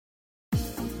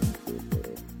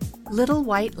Little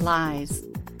White Lies.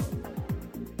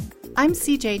 I'm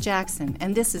CJ Jackson,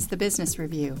 and this is the Business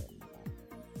Review.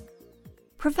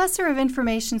 Professor of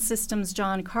Information Systems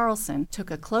John Carlson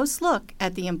took a close look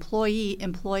at the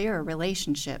employee-employer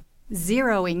relationship,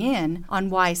 zeroing in on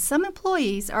why some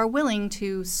employees are willing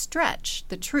to stretch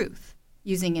the truth,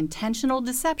 using intentional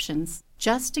deceptions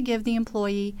just to give the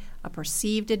employee a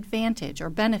perceived advantage or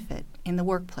benefit in the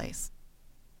workplace.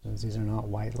 These are not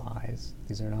white lies.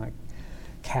 These are not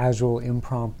casual,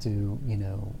 impromptu,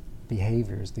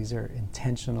 behaviors. These are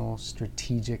intentional,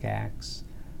 strategic acts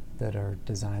that are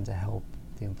designed to help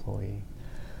the employee.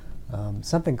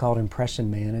 Something called impression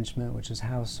management, which is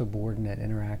how a subordinate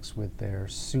interacts with their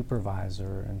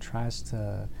supervisor and tries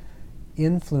to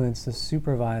influence the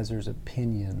supervisor's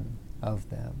opinion of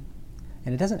them.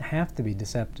 And it doesn't have to be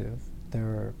deceptive. There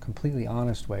are completely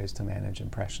honest ways to manage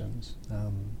impressions.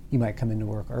 You might come into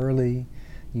work early,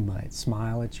 you might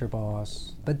smile at your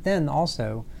boss, but then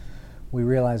also we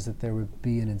realized that there would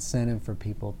be an incentive for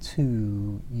people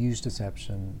to use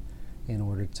deception in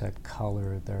order to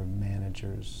color their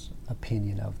manager's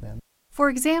opinion of them. For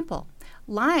example,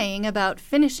 lying about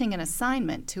finishing an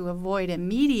assignment to avoid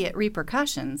immediate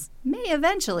repercussions may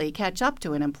eventually catch up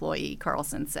to an employee,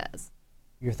 Carlson says.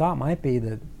 Your thought might be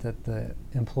that the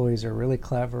employees are really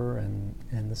clever and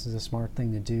this is a smart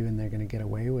thing to do and they're going to get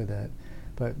away with it.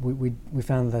 But we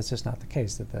found that that's just not the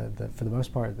case, that for the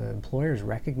most part the employers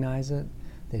recognize it,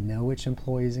 they know which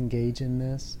employees engage in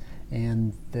this,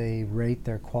 and they rate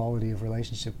their quality of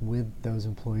relationship with those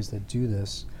employees that do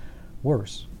this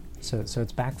worse. So it's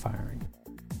backfiring.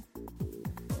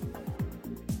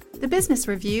 The Business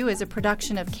Review is a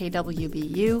production of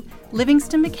KWBU,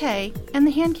 Livingston McKay, and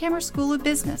the Hankamer School of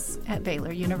Business at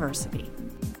Baylor University.